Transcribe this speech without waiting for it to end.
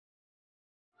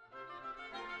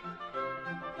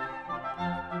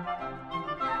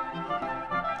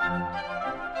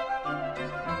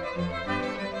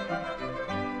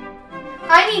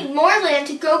I need more land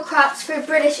to grow crops for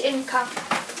British income.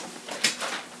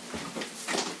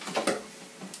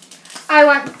 I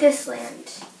want this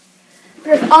land.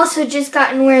 But I've also just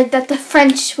gotten word that the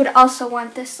French would also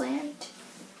want this land.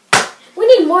 We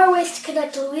need more ways to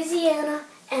connect Louisiana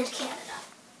and Canada.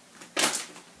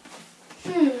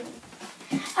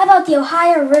 How about the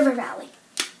Ohio River Valley?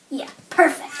 Yeah,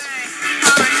 perfect.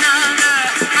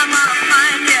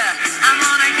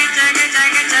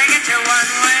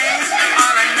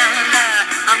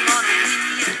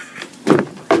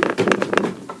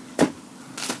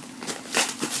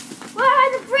 Where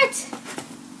are the Brits?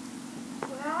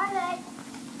 Where are they?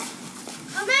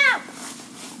 Come out!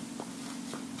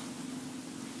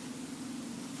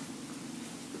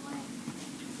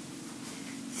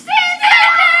 Stand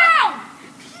down!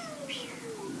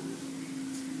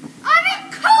 On a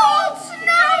cold,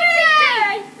 snowy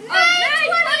day, May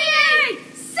 28,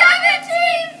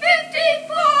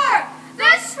 1754,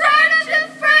 the start of the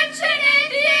French and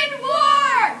Indian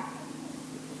War.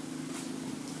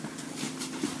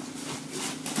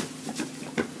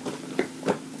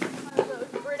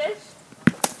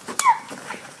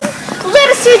 Let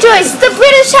us rejoice! The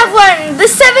British have won the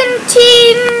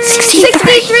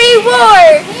 1763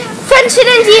 war! French and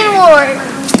Indian War!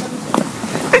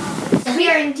 We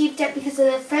are in deep debt because of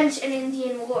the French and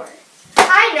Indian War.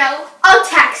 I know! I'll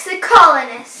tax the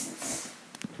colonists!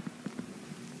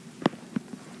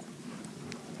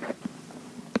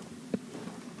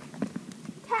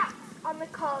 Tax on the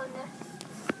colonists.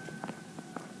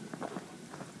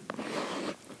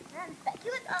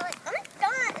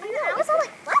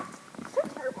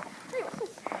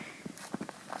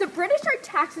 The British are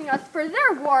taxing us for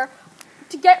their war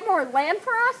to get more land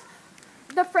for us.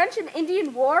 The French and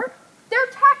Indian War, they're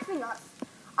taxing us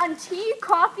on tea,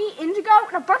 coffee, indigo,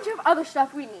 and a bunch of other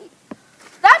stuff we need.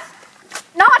 That's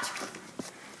not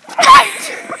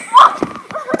right!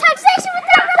 Taxation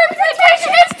without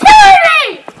representation is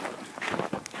tyranny!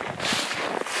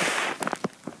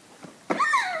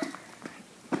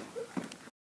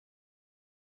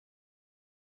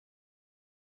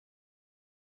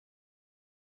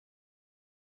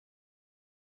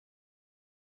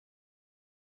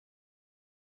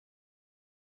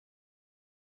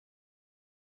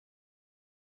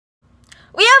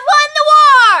 We have won the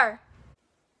war!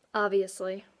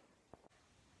 Obviously.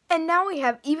 And now we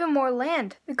have even more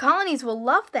land. The colonies will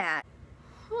love that.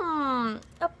 About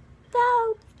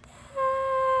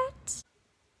that...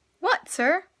 What,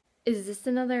 sir? Is this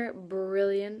another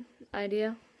brilliant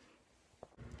idea?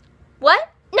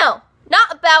 What? No,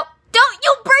 not about... Don't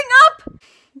you bring up...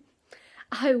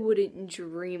 I wouldn't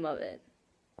dream of it.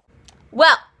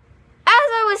 Well, as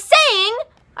I was saying,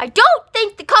 I don't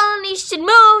think the colonies should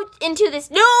move into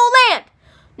this new land,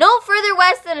 no further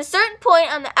west than a certain point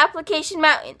on the Application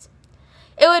Mountains.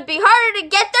 It would be harder to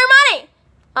get their money.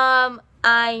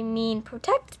 I mean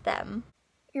protect them.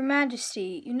 Your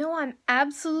Majesty, you know I'm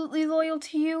absolutely loyal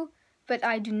to you, but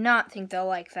I do not think they'll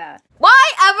like that.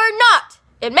 Why ever not?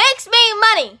 It makes me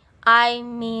money. I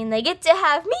mean, they get to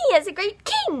have me as a great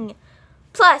king.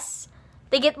 Plus,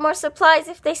 they get more supplies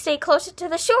if they stay closer to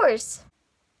the shores.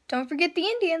 Don't forget the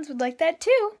Indians would like that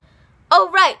too. Oh,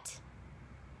 right.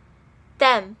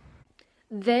 Them.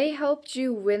 They helped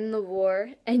you win the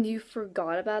war, and you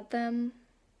forgot about them?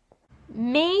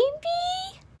 Maybe?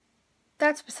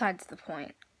 That's besides the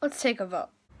point. Let's take a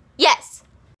vote. Yes.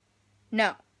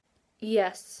 No.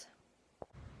 Yes.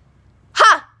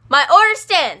 Ha! My order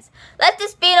stands. Let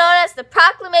this be known as the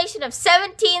Proclamation of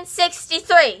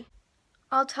 1763.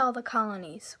 I'll tell the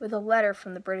colonies with a letter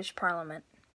from the British Parliament.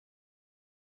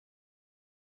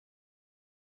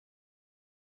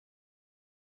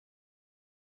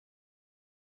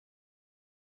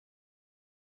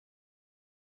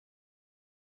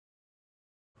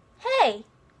 Hey,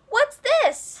 what's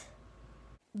this?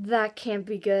 That can't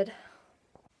be good.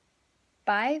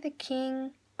 By the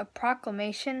king, a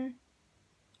proclamation.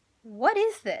 What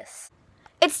is this?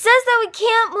 It says that we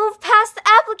can't move past the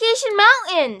Application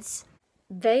Mountains.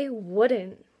 They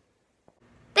wouldn't.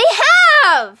 They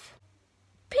have!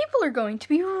 People are going to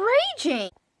be raging.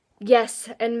 Yes,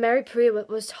 and Mary Pruitt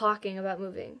was talking about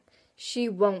moving. She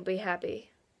won't be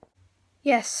happy.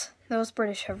 Yes, those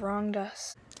British have wronged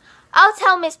us. I'll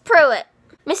tell Miss Pruitt.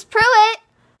 Miss Pruitt!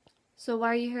 So why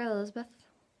are you here, Elizabeth?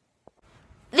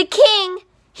 The king,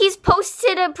 he's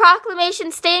posted a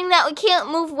proclamation stating that we can't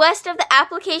move west of the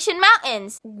Application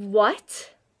Mountains.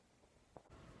 What?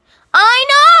 I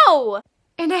know!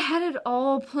 And I had it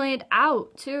all planned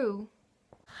out, too.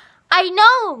 I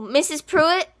know, Mrs.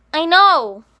 Pruitt. I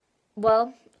know.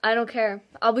 Well, I don't care.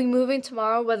 I'll be moving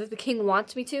tomorrow whether the king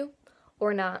wants me to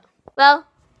or not. Well,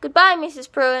 Goodbye,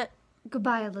 Mrs. Pruitt.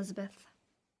 Goodbye, Elizabeth.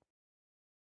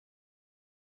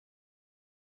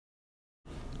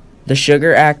 The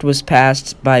Sugar Act was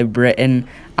passed by Britain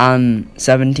on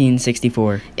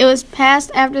 1764. It was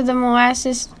passed after the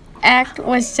Molasses Act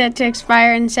was set to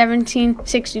expire in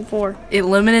 1764. It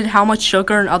limited how much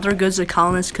sugar and other goods the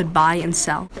colonists could buy and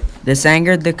sell. This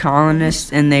angered the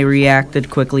colonists, and they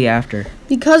reacted quickly after.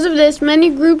 Because of this,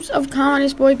 many groups of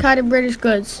colonists boycotted British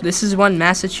goods. This is when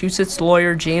Massachusetts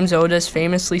lawyer James Otis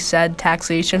famously said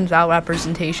taxation without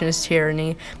representation is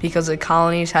tyranny because the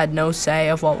colonies had no say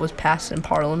of what was passed in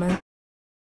Parliament.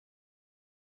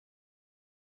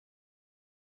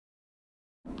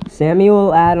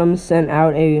 Samuel Adams sent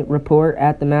out a report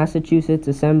at the Massachusetts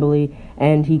Assembly,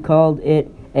 and he called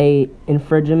it an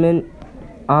infringement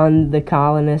on the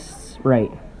colonists'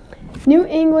 right. New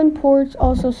England ports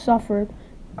also suffered,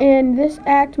 and this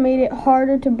act made it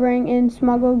harder to bring in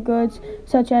smuggled goods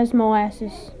such as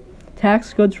molasses.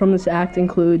 Tax goods from this act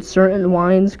include certain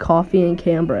wines, coffee, and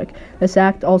cambric. This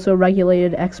act also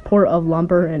regulated export of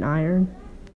lumber and iron.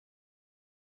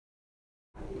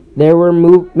 There were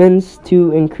movements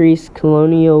to increase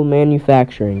colonial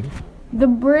manufacturing. The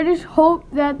British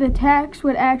hoped that the tax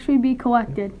would actually be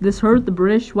collected. This hurt the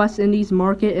British West Indies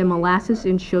market in molasses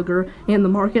and sugar, and the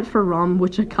market for rum,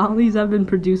 which the colonies have been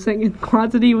producing in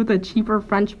quantity with a cheaper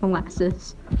French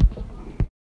molasses.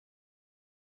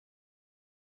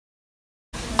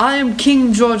 I am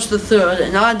King George III,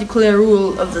 and I declare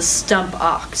rule of the Stump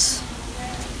Ox.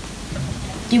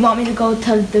 Do you want me to go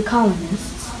tell the colonists?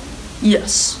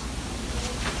 Yes.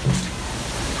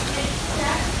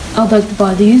 I'd like to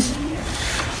buy these.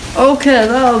 Okay,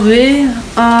 that'll be,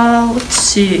 let's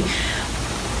see,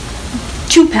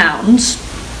 2 pounds.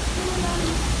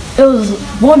 It was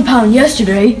 £1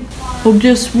 yesterday. Well,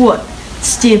 guess what?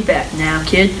 Stamp back now,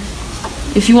 kid.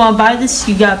 If you want to buy this,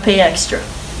 you gotta pay extra.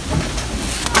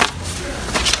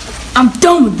 I'm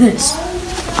done with this.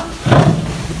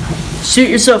 Suit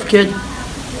yourself, kid.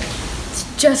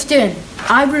 Just in,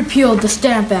 I repealed the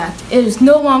Stamp Act. It is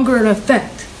no longer in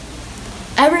effect.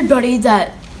 Everybody,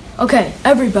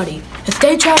 if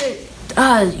they try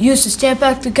to use the Stamp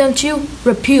Act against you,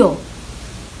 repeal.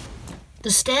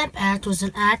 The Stamp Act was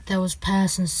an act that was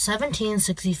passed in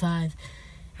 1765,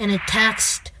 and it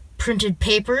taxed printed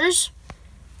papers,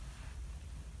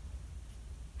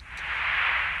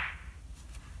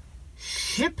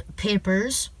 ship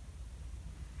papers,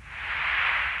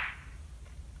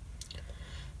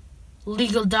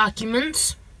 legal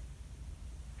documents,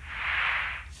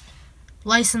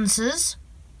 licenses,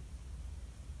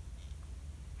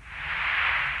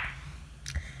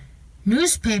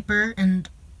 newspaper, and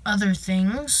other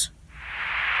things.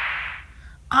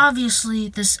 Obviously,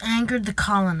 this angered the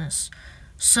colonists,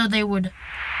 so they would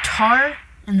tar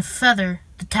and feather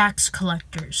the tax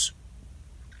collectors.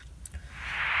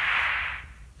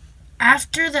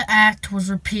 After the act was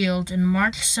repealed in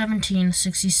March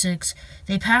 1766,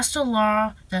 they passed a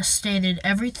law that stated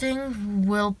everything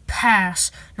will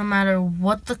pass no matter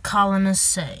what the colonists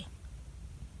say.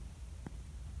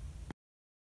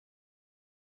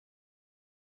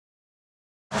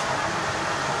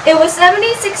 It was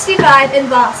 1765 in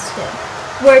Boston,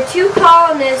 where 2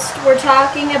 colonists were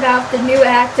talking about the new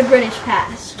act the British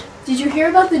passed. Did you hear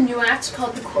about the new act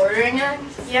called the Quartering Act?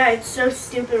 Yeah, it's so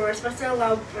stupid. We're supposed to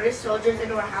allow British soldiers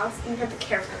into our house and we have to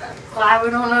care for them. Glad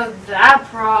we don't have that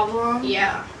problem.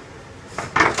 Yeah.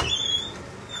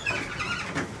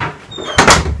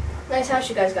 Nice house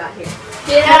you guys got here.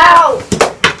 Get out!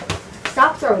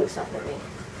 Stop throwing stuff at me.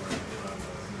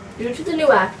 Due to the new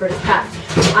act British passed,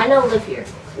 I now live here.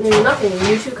 And there's nothing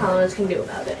you 2 colonists can do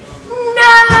about it.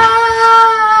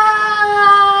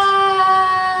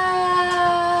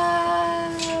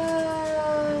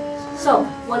 So,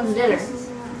 when's dinner?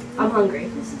 I'm hungry.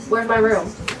 Where's my room?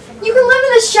 You can live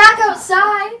in the shack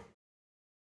outside.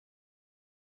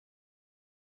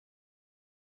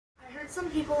 I heard some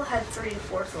people had 3 to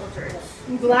 4 soldiers.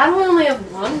 I'm glad we only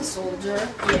have 1 soldier.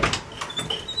 Yeah.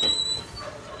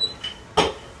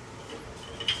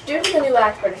 Due to the new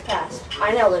act British passed,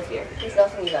 I now live here. There's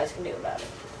nothing you guys can do about it.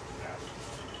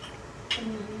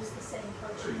 Can you use the same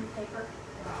parchment paper?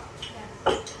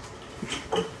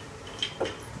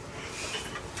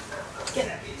 Get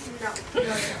it. No.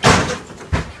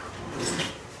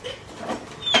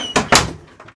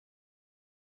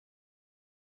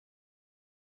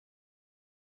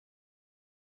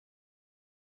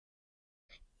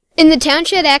 In the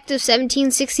Townshend Act of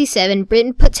 1767,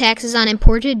 Britain put taxes on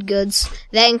imported goods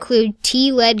that include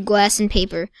tea, lead, glass, and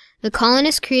paper. The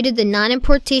colonists created the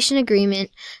Non-Importation Agreement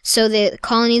so that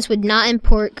colonies would not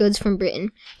import goods from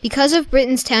Britain. Because of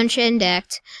Britain's Townshend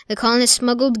Act, the colonists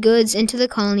smuggled goods into the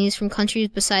colonies from countries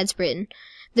besides Britain.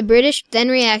 The British then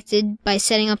reacted by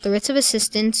setting up the writs of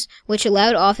assistance, which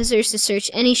allowed officers to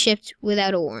search any ship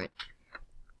without a warrant.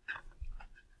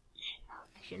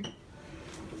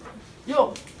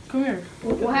 Yo, come here.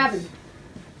 What happened?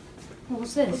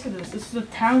 What's this? Look at this. This is the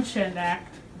Townshend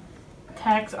Act.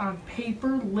 Tax on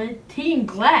paper, lead, tea, and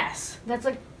glass. That's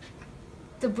like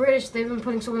the British. They've been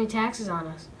putting so many taxes on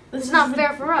us. This It's not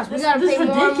fair for us. We gotta pay more and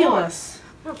more. ridiculous.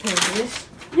 We're not paying for this.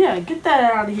 Yeah, get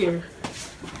that out of here.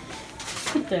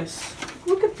 Look at this.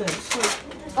 Look at this.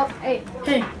 Oh, hey.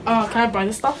 Hey, can I buy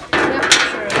this stuff? Yep,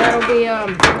 sure. That'll be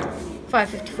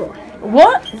 $5.54.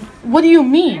 What? What do you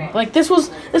mean? Like this was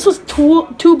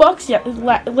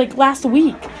 $2 like last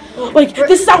week. Like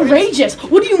this is outrageous.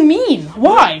 What do you mean?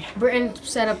 Why? Britain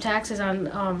set up taxes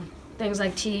on things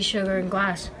like tea, sugar, and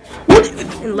glass. What?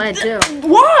 And lead too.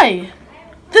 Why?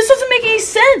 This doesn't make any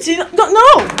sense. No.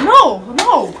 Oh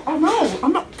no.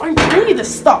 I'm not buying any of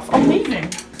this stuff. I'm leaving.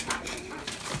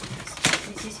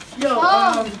 Yo,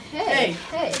 Hey.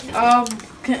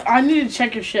 I need to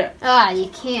check your shit. You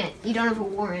can't. You don't have a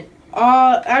warrant.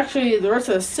 Actually, the rest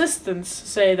of the assistants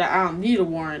say that I don't need a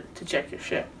warrant to check your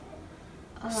shit.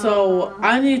 So,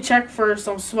 I need to check for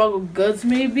some smuggled goods,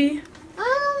 maybe?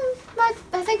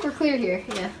 I think we're clear here.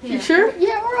 Yeah. You sure?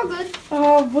 Yeah, we're all good.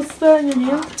 What's that in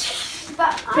your hand?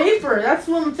 Paper. That's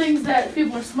one of the things that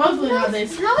people are smuggling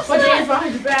nowadays. No, it's Put your not. hands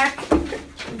behind your back.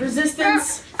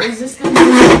 Resistance.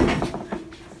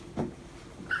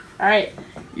 Alright,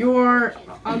 you're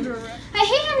under arrest. I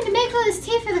hate having to make all this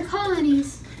tea for the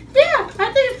colonies. Yeah,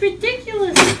 I think it's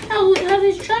ridiculous how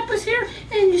they trap us here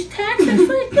and just tax us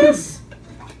like this.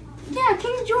 Yeah,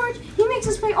 King George, he makes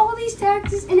us pay all these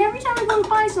taxes, and every time we go to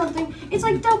buy something, it's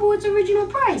like double its original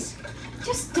price.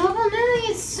 Just double? Really?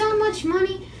 It's so much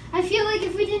money. I feel like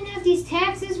if we didn't have these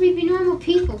taxes, we'd be normal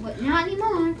people, but not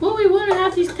anymore. Well, we wouldn't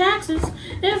have these taxes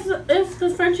if the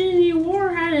French and Indian War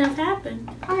hadn't have happened.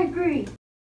 I agree.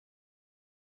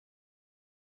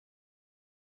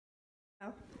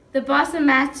 The Boston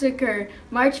Massacre,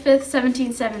 March 5th,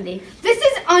 1770. This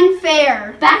is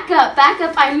unfair. Back up,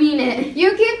 I mean it.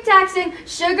 You keep taxing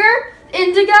sugar,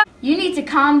 indigo. You need to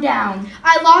calm down.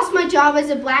 I lost my job as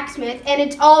a blacksmith, and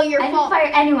it's all your I fault.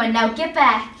 didn't fire anyone, now get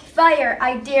back. Fire,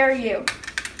 I dare you.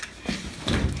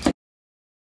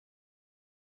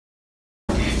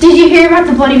 Did you hear about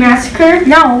the bloody massacre?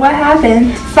 No, what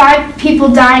happened? 5 people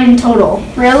died in total.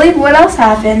 Really? What else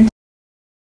happened?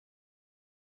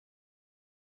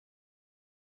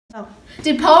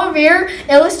 Did Paul Revere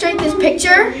illustrate this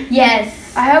picture?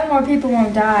 Yes. I hope more people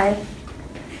won't die.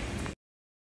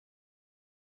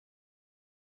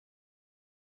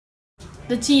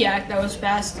 The Tea Act that was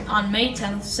passed on May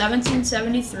 10th,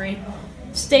 1773,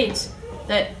 states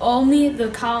that only the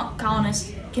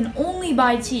colonists can only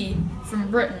buy tea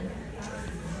from Britain.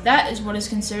 That is what is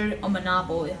considered a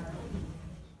monopoly.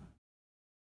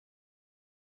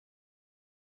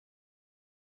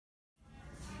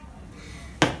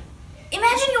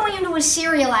 Imagine going into a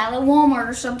cereal aisle at Walmart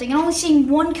or something and only seeing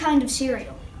one kind of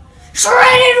cereal.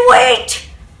 Shredded wheat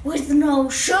with no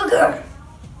sugar.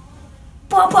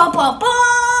 Bum.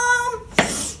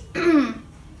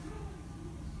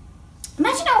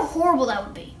 Imagine how horrible that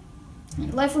would be.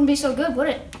 Life wouldn't be so good, would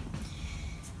it?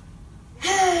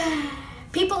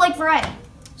 People like variety.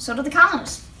 So did the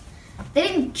colonists. They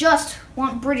didn't just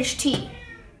want British tea.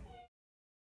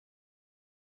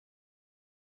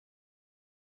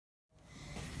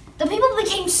 The people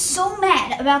became so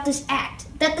mad about this act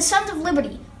that the Sons of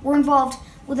Liberty were involved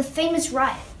with a famous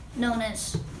riot known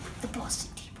as the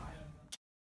Boston Tea Party.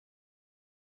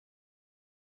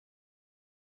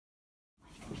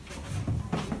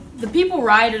 The people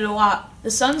rioted a lot.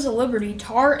 The Sons of Liberty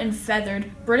tarred and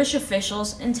feathered British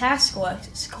officials and tax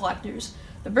collectors.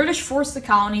 The British forced the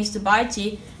colonies to buy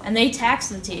tea, and they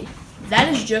taxed the tea.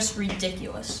 That is just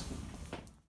ridiculous.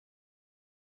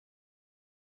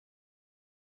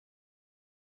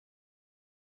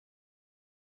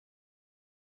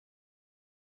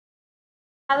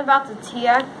 About the Tea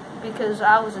Act because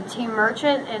I was a tea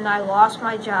merchant and I lost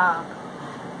my job.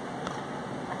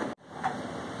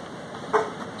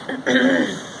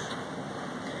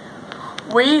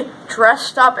 We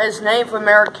dressed up as Native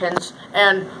Americans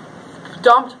and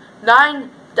dumped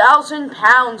 9,000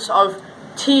 pounds of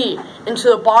tea into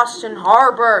the Boston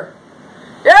Harbor.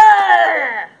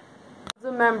 Yeah!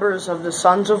 The members of the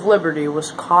Sons of Liberty was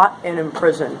caught and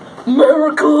imprisoned.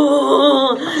 America!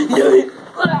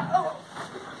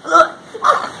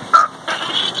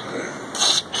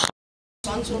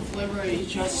 Sons of Liberty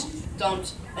just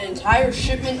dumped an entire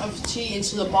shipment of tea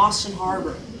into the Boston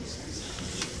Harbor.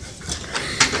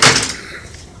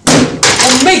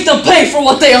 I'll make them pay for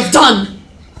what they have done!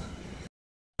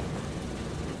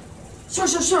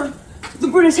 Sir, the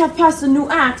British have passed a new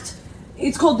act.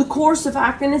 It's called the Coercive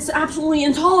Act, and it's absolutely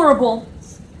intolerable.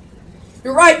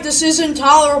 You're right, this is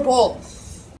intolerable.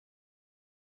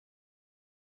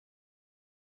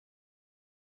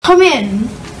 Come in.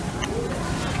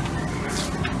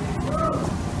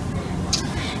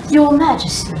 Your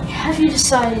Majesty, have you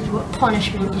decided what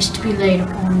punishment is to be laid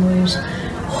upon those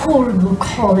horrible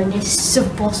colonists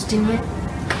of Boston yet?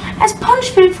 As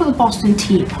punishment for the Boston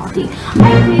Tea Party,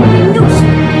 I created a new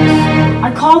series.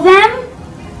 I call them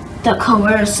the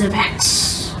Coercive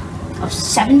Acts of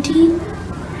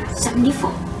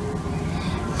 1774.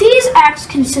 These acts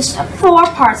consist of 4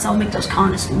 parts that will make those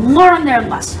colonists learn their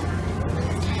lesson.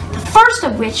 The first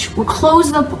of which will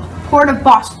close the port of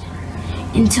Boston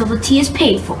until the tea is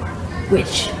paid for,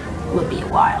 which will be a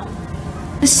while.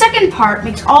 The second part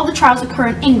makes all the trials occur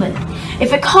in England.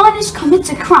 If a colonist commits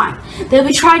a crime, they'll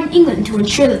be tried in England to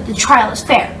ensure that the trial is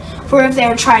fair, for if they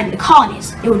were tried in the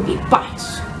colonies, it would be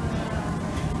biased.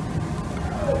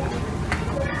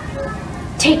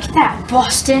 Take that,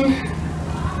 Boston.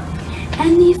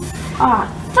 And the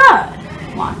third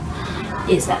one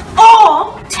is that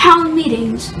all town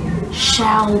meetings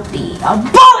shall be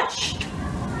abolished.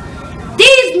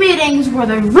 These meetings were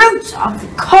the roots of the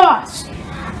cause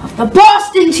of the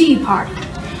Boston Tea Party.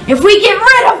 If we get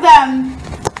rid of them,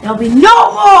 there'll be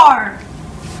no more.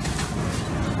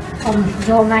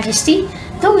 Your Majesty,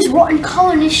 those rotten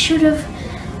colonists should have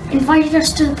invited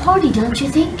us to the party, don't you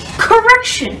think?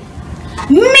 Correction.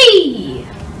 Me!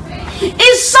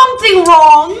 Is something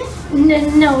wrong?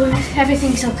 No,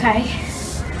 everything's okay.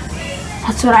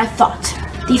 That's what I thought.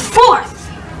 The fourth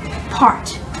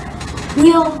part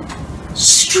will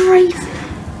strengthen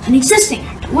an existing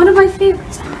act. One of my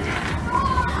favorites.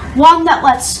 One that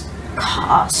lets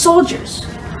soldiers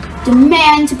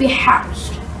demand to be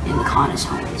housed in the colonists'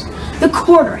 homes. The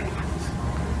quartering act.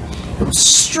 It will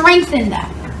strengthen them.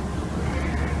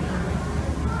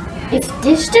 If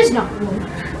this does not work,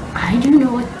 I do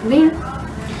know what will.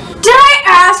 Did I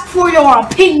ask for your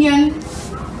opinion?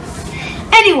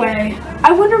 Anyway,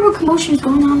 I wonder what commotion is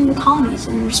going on in the colonies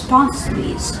in response to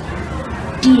these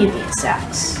devious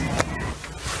acts.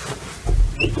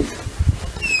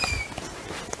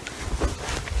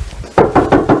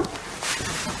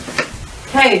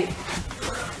 Hey,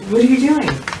 what are you doing?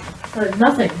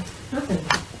 Nothing.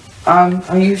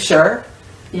 Are you sure?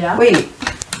 Yeah. Wait.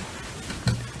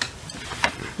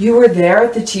 You were there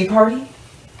at the tea party?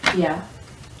 Yeah.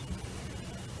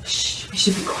 Shh, we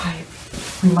should be quiet.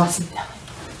 We mustn't tell him.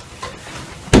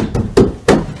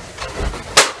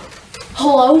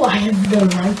 Hello, I have the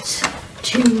right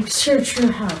to search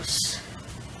your house.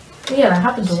 Yeah, that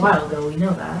happened a while ago, we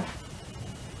know that.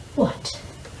 What?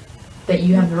 That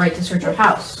you have the right to search our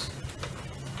house.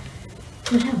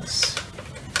 What else?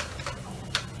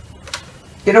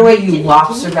 Get away, you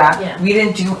lobster bat. Yeah. We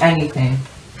didn't do anything.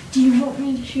 Do you want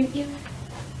me to shoot you?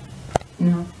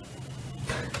 No.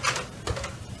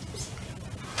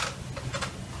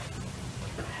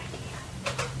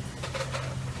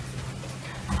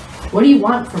 What do you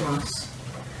want from us?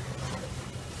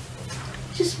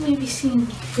 Just maybe seeing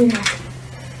your...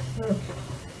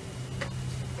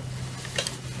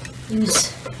 It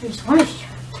was one of you.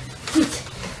 Wait,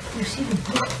 there's even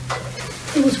more.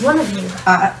 It was one of you.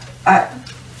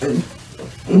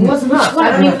 It wasn't us.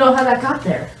 I don't even know how that got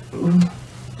there.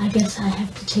 I guess I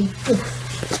have to take both.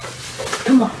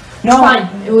 Come on. No. Fine,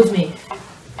 it was me.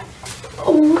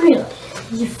 Oh, really?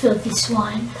 You filthy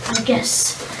swine. I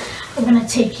guess I'm gonna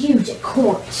take you to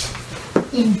court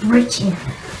in Britain.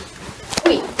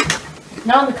 Wait,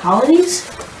 not in the colonies?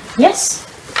 Yes.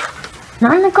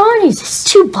 Not in the colonies. It's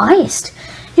too biased.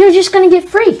 You're just gonna get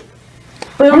free.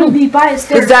 But it would be biased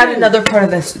there. Is that another part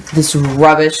of this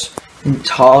rubbish,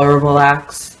 intolerable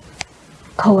acts?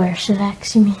 Coercive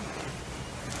acts, you mean?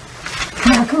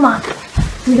 Now, come on.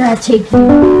 We gotta take you.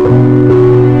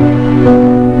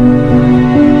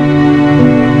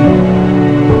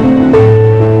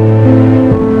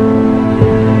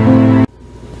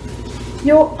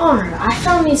 Your Honor, I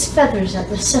found these feathers at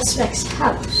the suspect's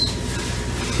house.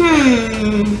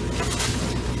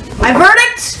 My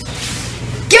verdict?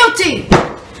 Guilty!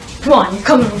 Come on, you're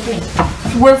coming with me.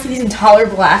 If it weren't for these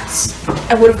intolerable acts,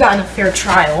 I would have gotten a fair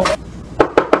trial.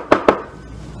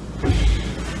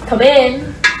 Come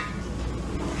in.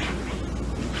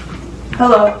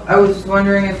 Hello. I was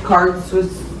wondering if cards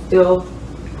was still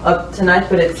up tonight,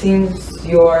 but it seems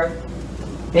you're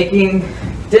making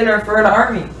dinner for an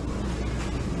army.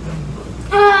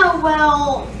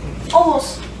 Well,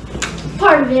 almost.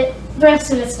 Part of it. The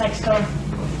rest of it's next door.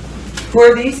 Who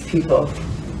are these people?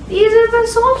 These are the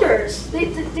soldiers.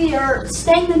 They are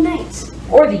staying the night.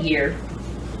 Or the year.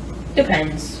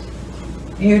 Depends.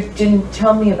 You didn't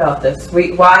tell me about this.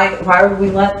 Why would we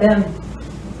let them?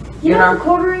 You know the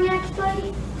quartering act,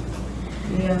 buddy?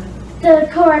 Yeah. The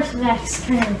coercive acts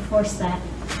kind of enforce that.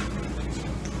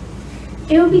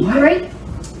 It would be great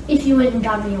if you went and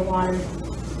got me a water.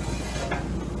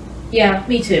 Yeah,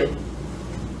 me too.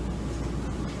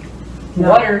 No.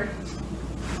 Water.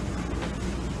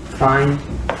 Fine.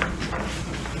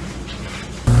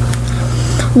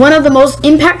 One of the most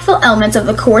impactful elements of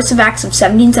the Coercive Acts of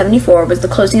 1774 was the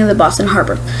closing of the Boston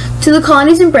Harbor. To the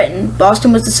colonies in Britain,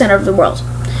 Boston was the center of the world.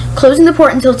 Closing the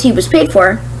port until tea was paid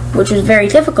for, which was very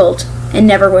difficult and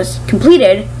never was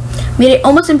completed, made it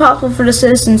almost impossible for the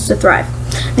citizens to thrive.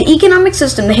 The economic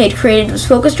system they had created was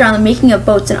focused around the making of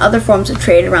boats and other forms of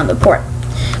trade around the port.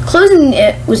 Closing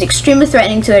it was extremely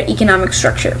threatening to their economic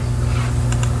structure.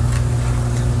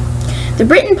 The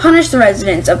Britain punished the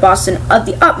residents of Boston of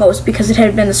the utmost because it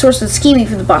had been the source of scheming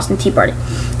for the Boston Tea Party.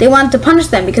 They wanted to punish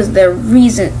them because of their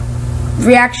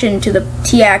reaction to the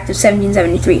Tea Act of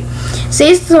 1773.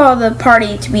 Sayers saw the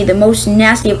party to be the most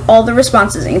nasty of all the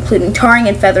responses, including tarring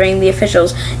and feathering the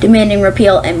officials, demanding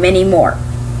repeal, and many more.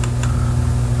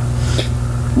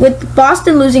 With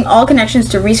Boston losing all connections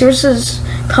to resources,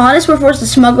 colonists were forced to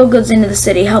smuggle goods into the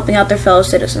city, helping out their fellow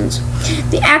citizens.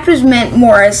 The act was meant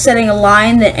more as setting a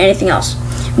line than anything else.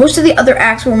 Most of the other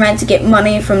acts were meant to get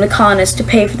money from the colonists to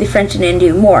pay for the French and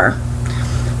Indian War.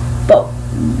 But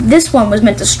this one was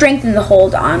meant to strengthen the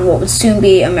hold on what would soon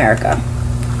be America.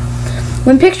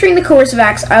 When picturing the coercive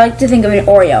acts, I like to think of an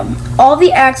Oreo. All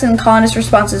the acts and colonist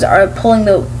responses are pulling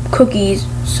the cookies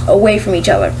away from each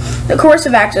other. The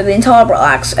coercive acts, or the intolerable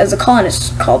acts, as the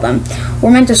colonists called them,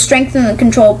 were meant to strengthen the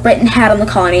control Britain had on the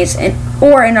colonies,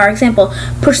 or in our example,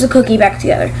 push the cookie back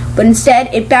together. But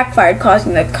instead, it backfired,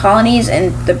 causing the colonies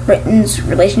and the Britain's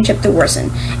relationship to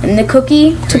worsen, and the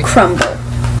cookie to crumble.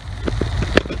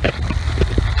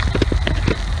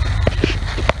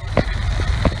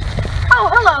 Oh,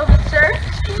 hello, sir.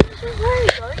 Where are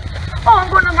you going? Oh, I'm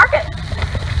going to the market.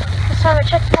 Just have a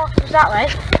check the boxes that way.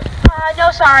 No,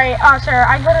 sorry, sir.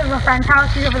 I go to a friend's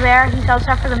house. He's over there. He sells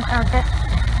stuff for the market.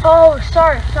 Oh,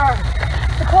 sorry.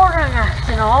 The quartering act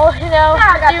and all, you know.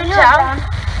 Yeah, I got the town.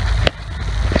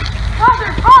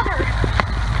 Father!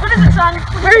 What is it, son?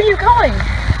 Where are you going?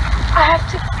 I have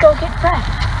to go get bread.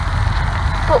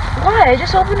 But why? I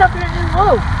just opened up your new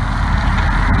loaf.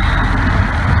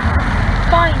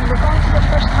 Fine, we're going to the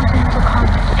first continental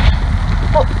congress.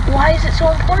 But why is it so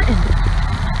important?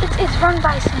 It's run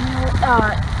by Samuel,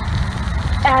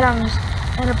 Adams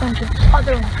and a bunch of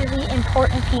other really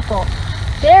important people.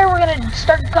 There we're going to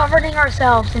start governing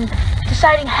ourselves and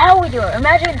deciding how we do it.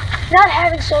 Imagine not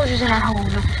having soldiers in our home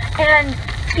and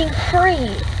being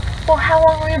free. Well, how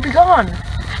long will you be gone?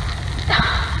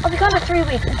 I'll be gone for 3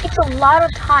 weeks. It takes a lot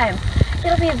of time.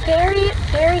 It'll be very,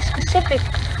 very specific.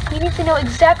 We need to know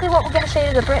exactly what we're going to say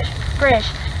to the British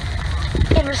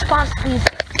in response to these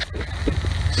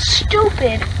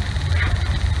stupid,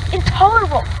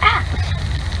 intolerable acts.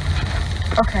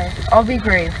 Okay, I'll be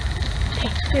brave.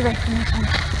 Okay, be ready for the next one.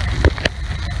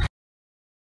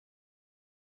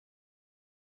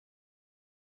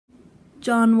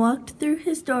 John walked through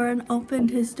his door and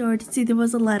opened his door to see there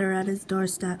was a letter at his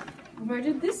doorstep. Where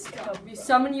did this come? We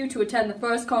summon you to attend the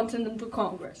First Continental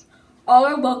Congress. All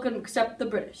are welcome except the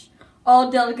British.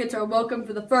 All delegates are welcome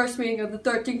for the first meeting of the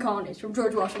 13 colonies from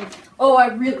George Washington. Oh, I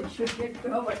really should get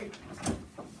going.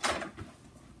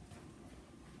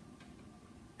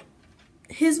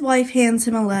 His wife hands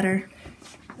him a letter.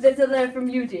 There's a letter from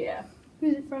you, dear.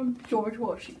 Who's it from? George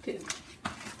Washington.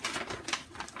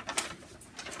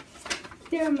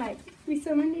 Dear Mike, we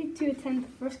summon you to attend the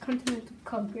First Continental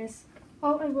Congress.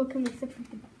 All are welcome except for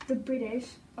the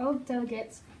British. All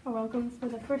delegates are welcome for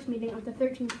the first meeting of the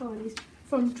 13 colonies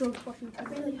from George Washington. I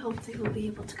really hope they will be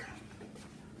able to come.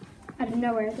 Out of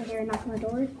nowhere, they hear a knock on the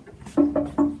door.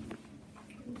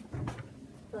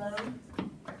 Hello?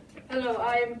 Hello,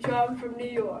 I am John from New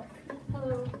York.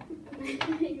 Hello, my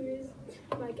name is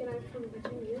Mike and I'm from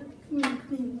Virginia.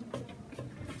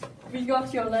 We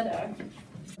got your letter.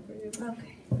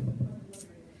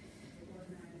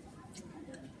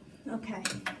 Okay.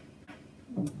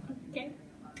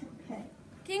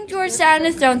 King George sat on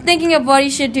his throne thinking of what he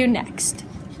should do next.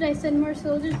 Should I send more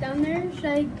soldiers down there? Should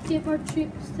I get more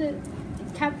troops to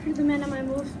capture the men on my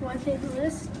most wanted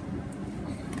list?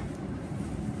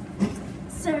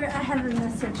 Sir, I have a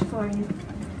message for you.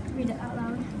 Read it out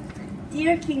loud.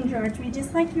 Dear King George, we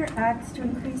dislike your acts to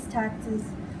increase taxes,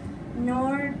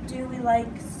 nor do we like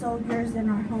soldiers in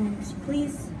our homes.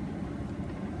 Please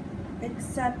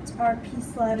accept our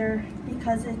peace letter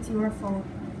because it's your fault.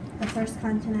 The First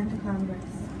Continental Congress.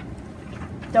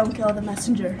 Don't kill the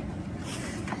messenger.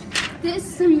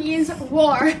 This means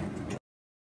war. If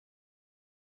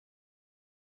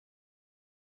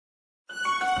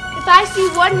I see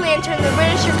one lantern, the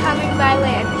British are coming by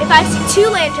land. If I see two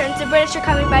lanterns, the British are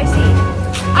coming by sea.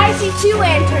 I see two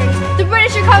lanterns, the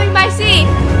British are coming by sea.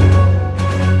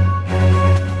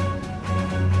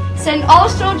 Send all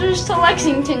soldiers to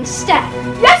Lexington stat.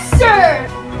 Yes, sir!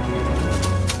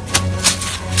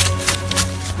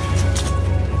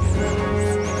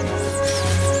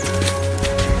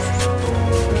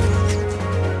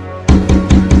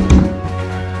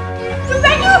 The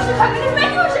regulars are coming! The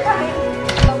regulars are coming!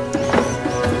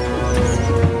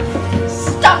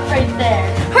 Stop right there.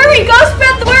 Hurry, go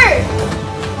spread the word!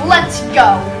 Let's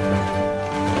go.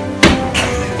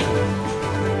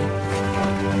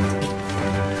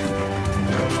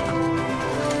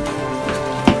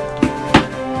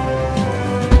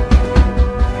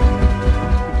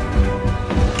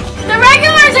 The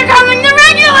regulars are coming! The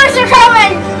regulars are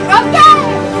coming! Okay!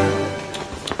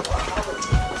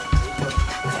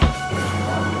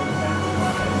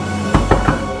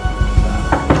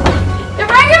 The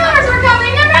regulars are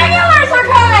coming! The regulars are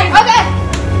coming! Okay!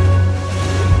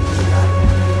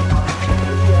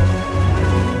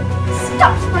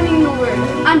 Stop spreading the word.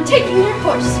 I'm taking your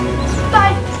horse.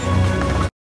 Bye.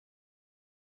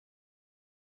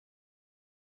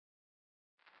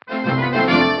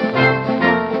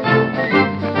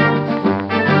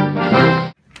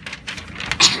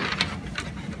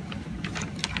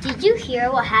 Did you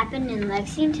hear what happened in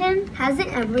Lexington?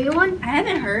 Hasn't everyone? I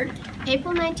haven't heard.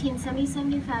 April 19,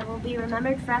 1775 will be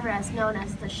remembered forever as known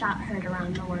as the shot heard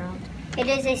around the world. It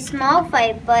is a small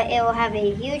fight, but it will have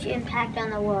a huge impact on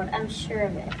the world, I'm sure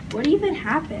of it. What even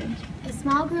happened? A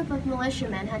small group of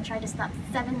militiamen had tried to stop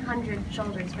 700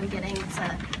 soldiers from getting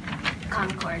to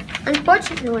Concord.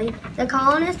 Unfortunately, the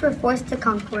colonists were forced to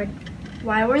Concord.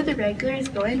 Why were the regulars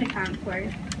going to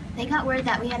Concord? They got word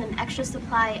that we had an extra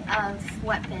supply of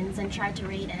weapons and tried to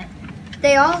raid it.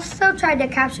 They also tried to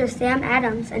capture Sam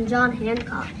Adams and John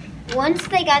Hancock. Once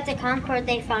they got to Concord,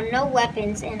 they found no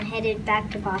weapons and headed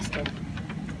back to Boston.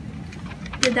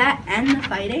 Did that end the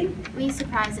fighting? We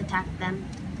surprise attacked them.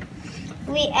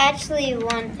 We actually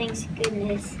won, thanks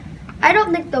goodness. I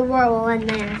don't think the war will end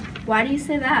there. Why do you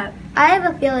say that? I have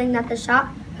a feeling that the shot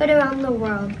heard around the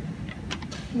world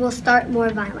will start more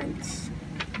violence.